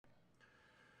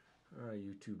Alright,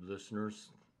 YouTube listeners,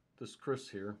 this is Chris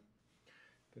here.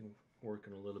 Been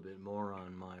working a little bit more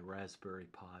on my Raspberry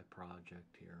Pi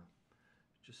project here.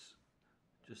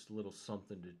 Just a little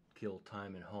something to kill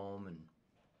time at home and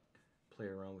play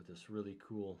around with this really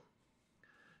cool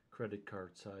credit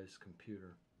card sized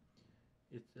computer.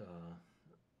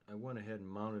 I went ahead and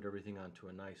mounted everything onto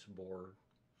a nice board,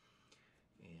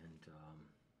 and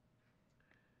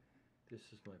this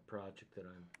is my project that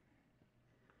I'm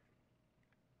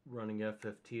running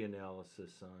FFT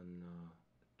analysis on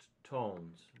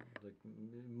tones, like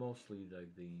mostly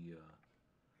like the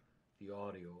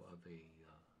audio of a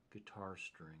guitar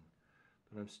string.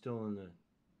 But I'm still in the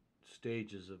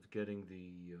stages of getting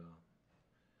the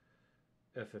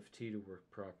FFT to work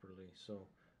properly. So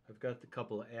I've got a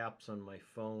couple of apps on my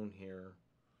phone here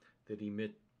that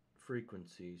emit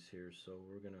frequencies here. So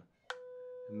we're going to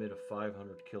emit a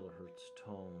 500 kilohertz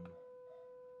tone.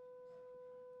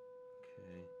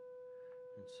 Okay,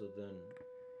 and so then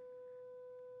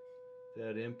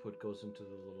that input goes into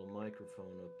the little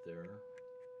microphone up there.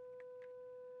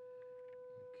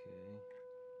 Okay,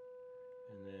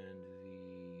 and then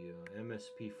the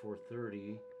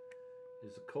MSP430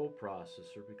 is a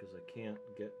co-processor because I can't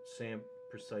get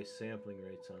precise sampling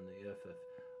rates on the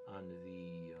on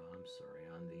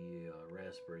the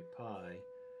Raspberry Pi.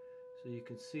 So you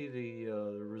can see the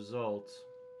results.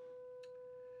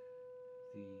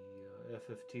 The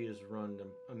FFT is run.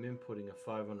 I'm inputting a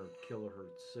 500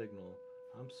 kilohertz signal.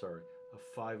 A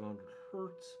 500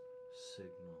 hertz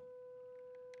signal,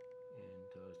 and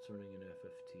it's running an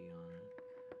FFT on it.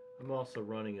 I'm also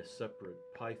running a separate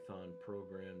Python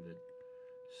program that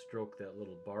stroked that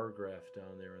little bar graph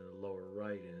down there in the lower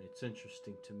right, and it's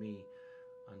interesting to me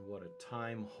on what a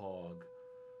time hog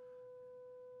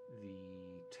the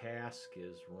task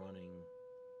is running.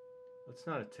 It's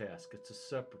not a task, it's a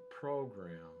separate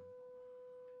program,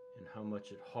 and how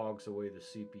much it hogs away the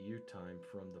CPU time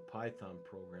from the Python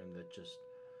program that just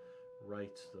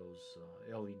writes those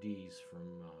LEDs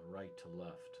from right to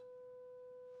left.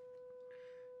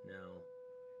 Now,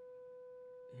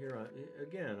 here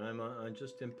again, I'm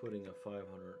just inputting a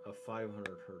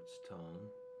 500 hertz tone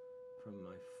from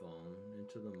my phone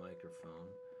into the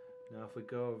microphone. Now, if we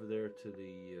go over there to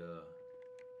the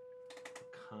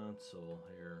console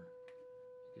here,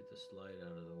 get this light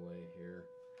out of the way here,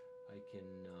 I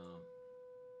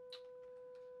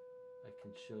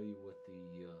can show you what the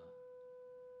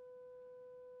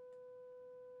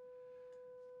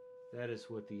that is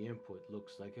what the input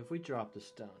looks like. If we drop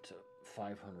this down to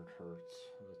 500 hertz,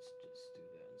 let's just do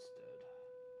that instead.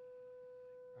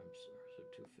 I'm sorry, so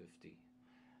 250.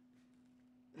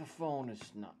 The phone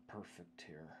is not perfect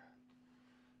here.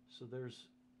 So there's,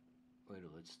 wait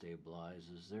till it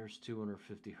stabilizes. There's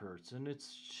 250 hertz, and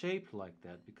it's shaped like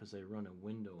that because I run a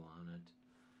window on it.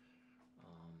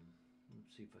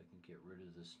 Let's see if I can get rid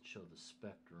of this and show the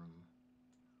spectrum.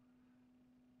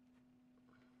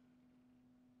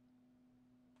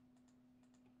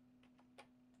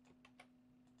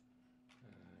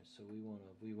 So we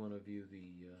want to view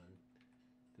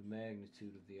the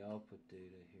magnitude of the output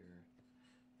data here,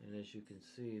 and as you can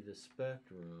see, the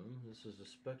spectrum. This is a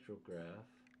spectral graph,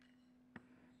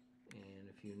 and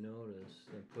if you notice,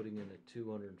 I'm putting in a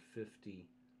 250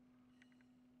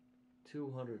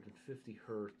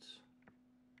 hertz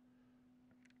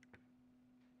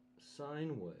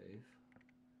sine wave,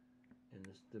 and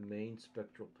the main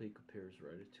spectral peak appears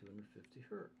right at 250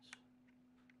 hertz.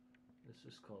 This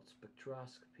is called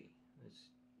spectroscopy. It's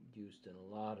used in a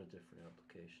lot of different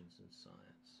applications in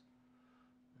science.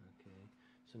 Okay,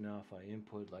 so now if I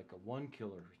input like a 1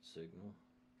 kilohertz signal,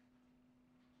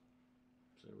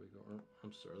 so there we go.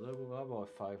 I'm sorry, how about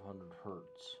 500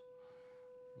 hertz?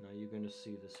 Now you're going to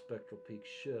see the spectral peak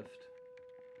shift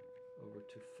over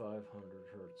to 500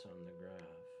 hertz on the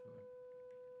graph.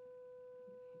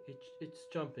 It's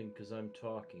jumping because I'm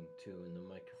talking too, and the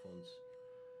microphone's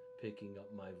picking up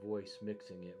my voice,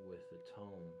 mixing it with the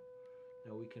tone.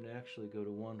 Now we can actually go to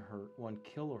 1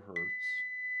 kilohertz.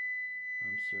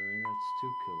 I'm sorry, that's 2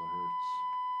 kilohertz.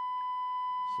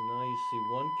 So now you see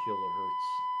 1 kilohertz.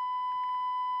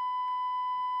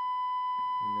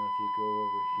 And now if you go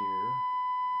over here,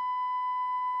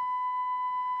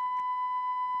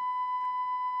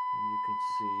 and you can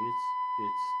see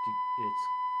it's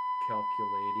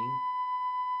calculating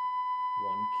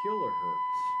 1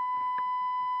 kilohertz.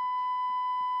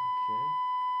 Okay.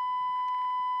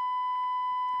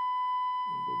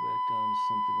 We'll go back down to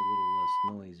something a little less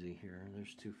noisy here.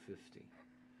 There's 250.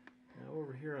 Now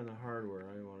over here on the hardware,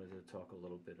 I wanted to talk a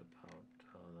little bit about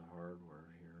the hardware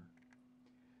here.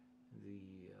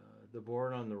 The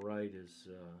board on the right is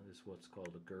what's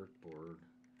called a GERT board,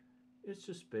 It's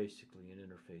just basically an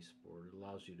interface board. It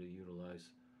allows you to utilize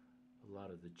a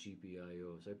lot of the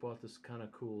GPIOs. I bought this kind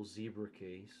of cool zebra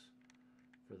case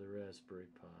for the Raspberry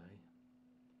Pi,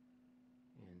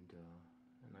 and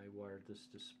I wired this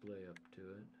display up to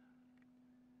it.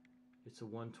 It's a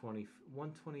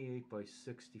 128 by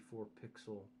 64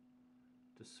 pixel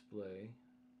display,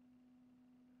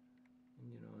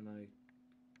 and and I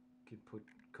can put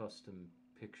custom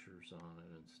pictures on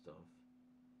it and stuff,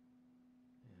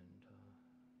 and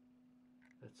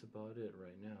that's about it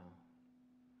right now.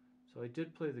 So I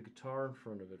did play the guitar in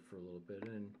front of it for a little bit,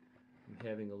 and I'm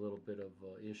having a little bit of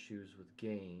issues with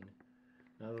gain.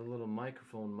 Now the little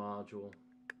microphone module,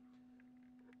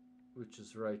 which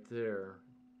is right there,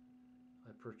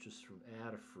 I purchased from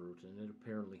Adafruit, and it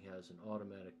apparently has an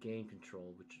automatic gain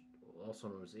control, which also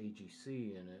known as AGC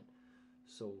in it.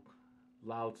 So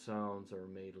loud sounds are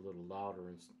made a little louder,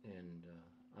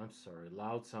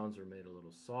 loud sounds are made a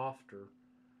little softer,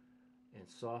 and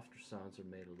softer sounds are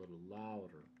made a little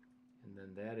louder. And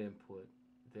then that input,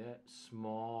 that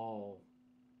small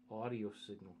audio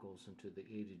signal goes into the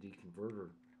A to D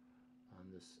converter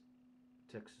on this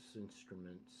Texas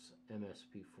Instruments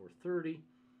MSP430,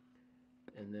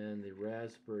 and then the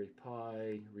Raspberry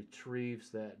Pi retrieves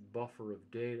that buffer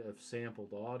of data of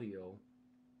sampled audio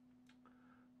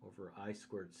over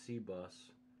I2C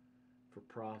bus for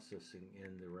processing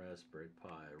in the Raspberry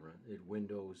Pi. It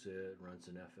windows it, runs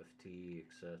an FFT,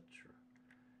 etc.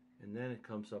 And then it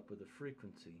comes up with a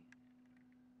frequency.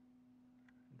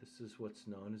 This is what's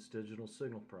known as digital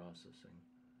signal processing,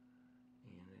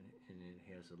 and it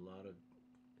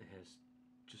has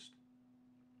just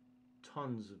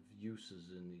tons of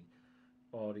uses in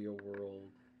the audio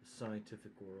world, the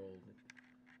scientific world,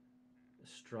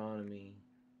 astronomy.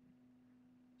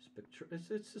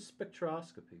 It's a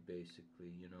spectroscopy,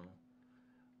 basically. It's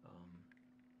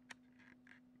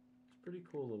a pretty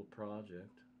cool little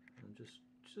project, and just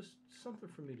something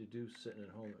for me to do sitting at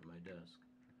home at my desk.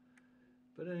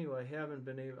 But anyway,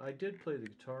 I did play the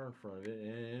guitar in front of it,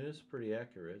 and it is pretty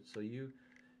accurate, so you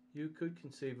could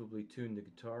conceivably tune the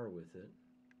guitar with it.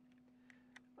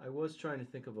 I was trying to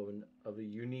think of a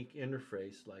unique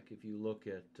interface, like if you look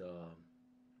at the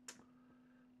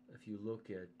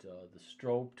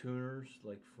strobe tuners,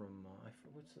 like from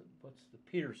what's the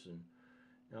Peterson.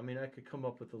 I mean, I could come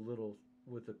up with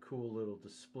a cool little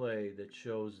display that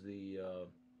shows the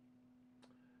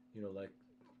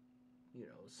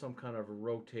some kind of a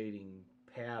rotating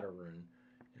pattern,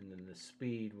 and then the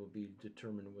speed will be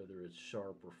determined whether it's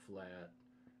sharp or flat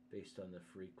based on the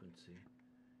frequency.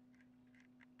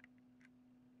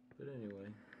 But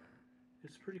anyway,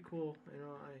 it's pretty cool.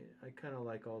 I kind of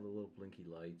like all the little blinky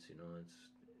lights. It's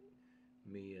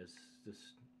me as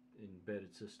this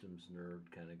embedded systems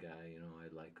nerd kind of guy. I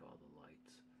like all the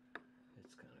lights.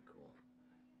 It's kind of cool.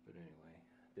 But anyway,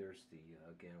 there's the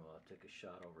again. Well, I'll take a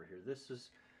shot over here. This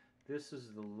is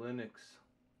the Linux,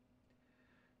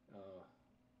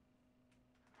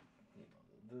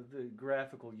 the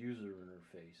graphical user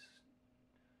interface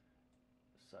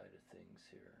side of things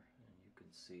here, and you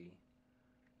can see.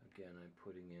 Again, I'm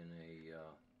putting in a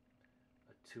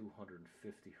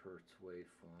 250 hertz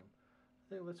waveform. I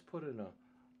think let's put in a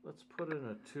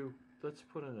 2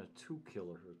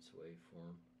 kilohertz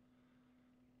waveform.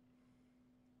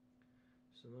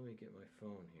 So let me get my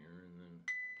phone here, and then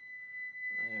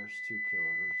there's 2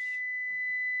 kilohertz.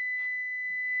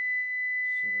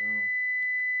 So now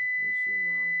we'll zoom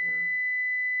out here.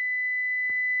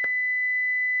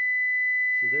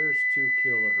 So there's 2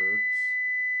 kilohertz.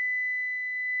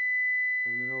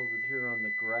 And then over here on the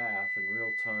graph in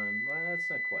real time, well,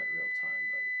 that's not quite real time,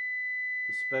 but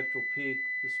the spectral peak,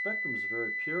 the spectrum is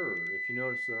very pure. If you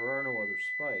notice, there are no other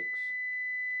spikes.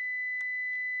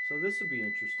 So this would be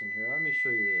interesting here. Let me show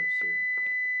you this here.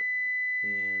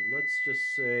 And let's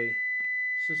just say,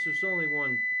 since there's only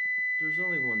one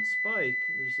spike,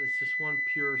 it's just one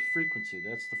pure frequency.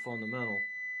 That's the fundamental.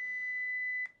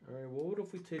 All right, well, what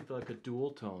if we take like a dual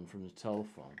tone from the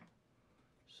telephone?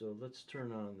 So let's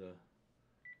turn on the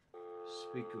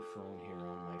speakerphone here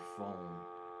on my phone.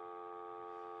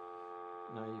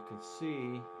 Now you can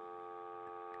see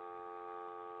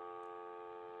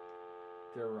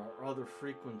there are other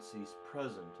frequencies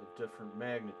present of different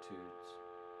magnitudes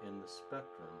in the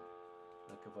spectrum.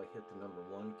 Like if I hit the number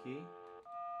 1 key,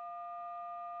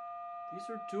 these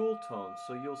are dual tones,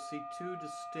 so you'll see 2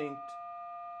 distinct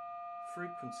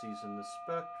frequencies in the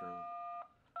spectrum.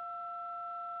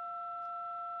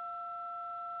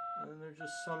 And they're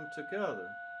just summed together.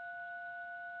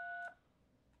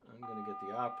 I'm going to get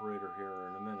the operator here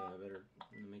in a minute. Let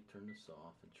me turn this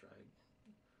off and try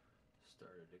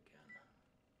start it again.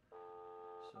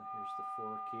 So here's the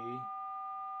 4 key.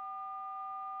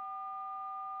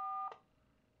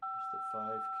 Here's the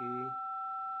 5 key.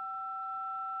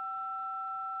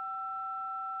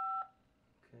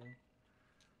 Okay.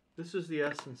 This is the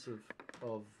essence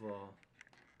of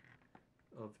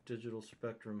digital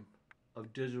spectrum,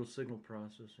 of digital signal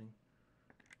processing.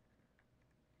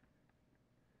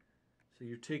 So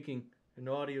you're taking an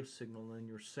audio signal and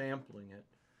you're sampling it,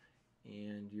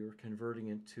 and you're converting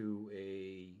it to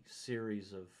a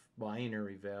series of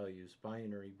binary values,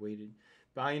 binary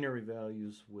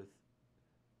values with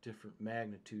different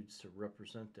magnitudes to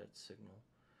represent that signal.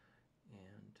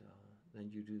 And then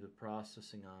you do the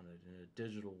processing on it in a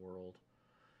digital world.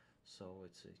 So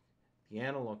the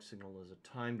analog signal is a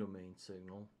time domain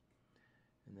signal,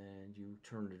 and then you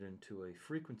turn it into a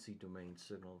frequency domain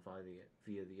signal via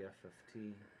the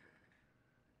FFT.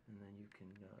 And then you can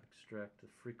extract the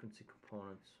frequency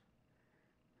components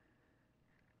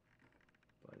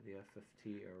by the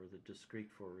FFT or the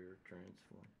discrete Fourier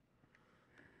transform.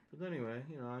 But anyway,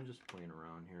 I'm just playing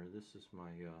around here. This is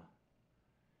my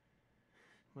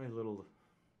my little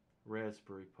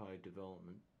Raspberry Pi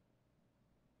development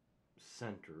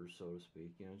center, so to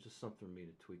speak. Just something for me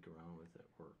to tweak around with at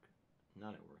work.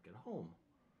 Not at work, at home.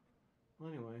 Well,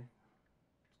 anyway,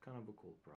 it's kind of a cool project.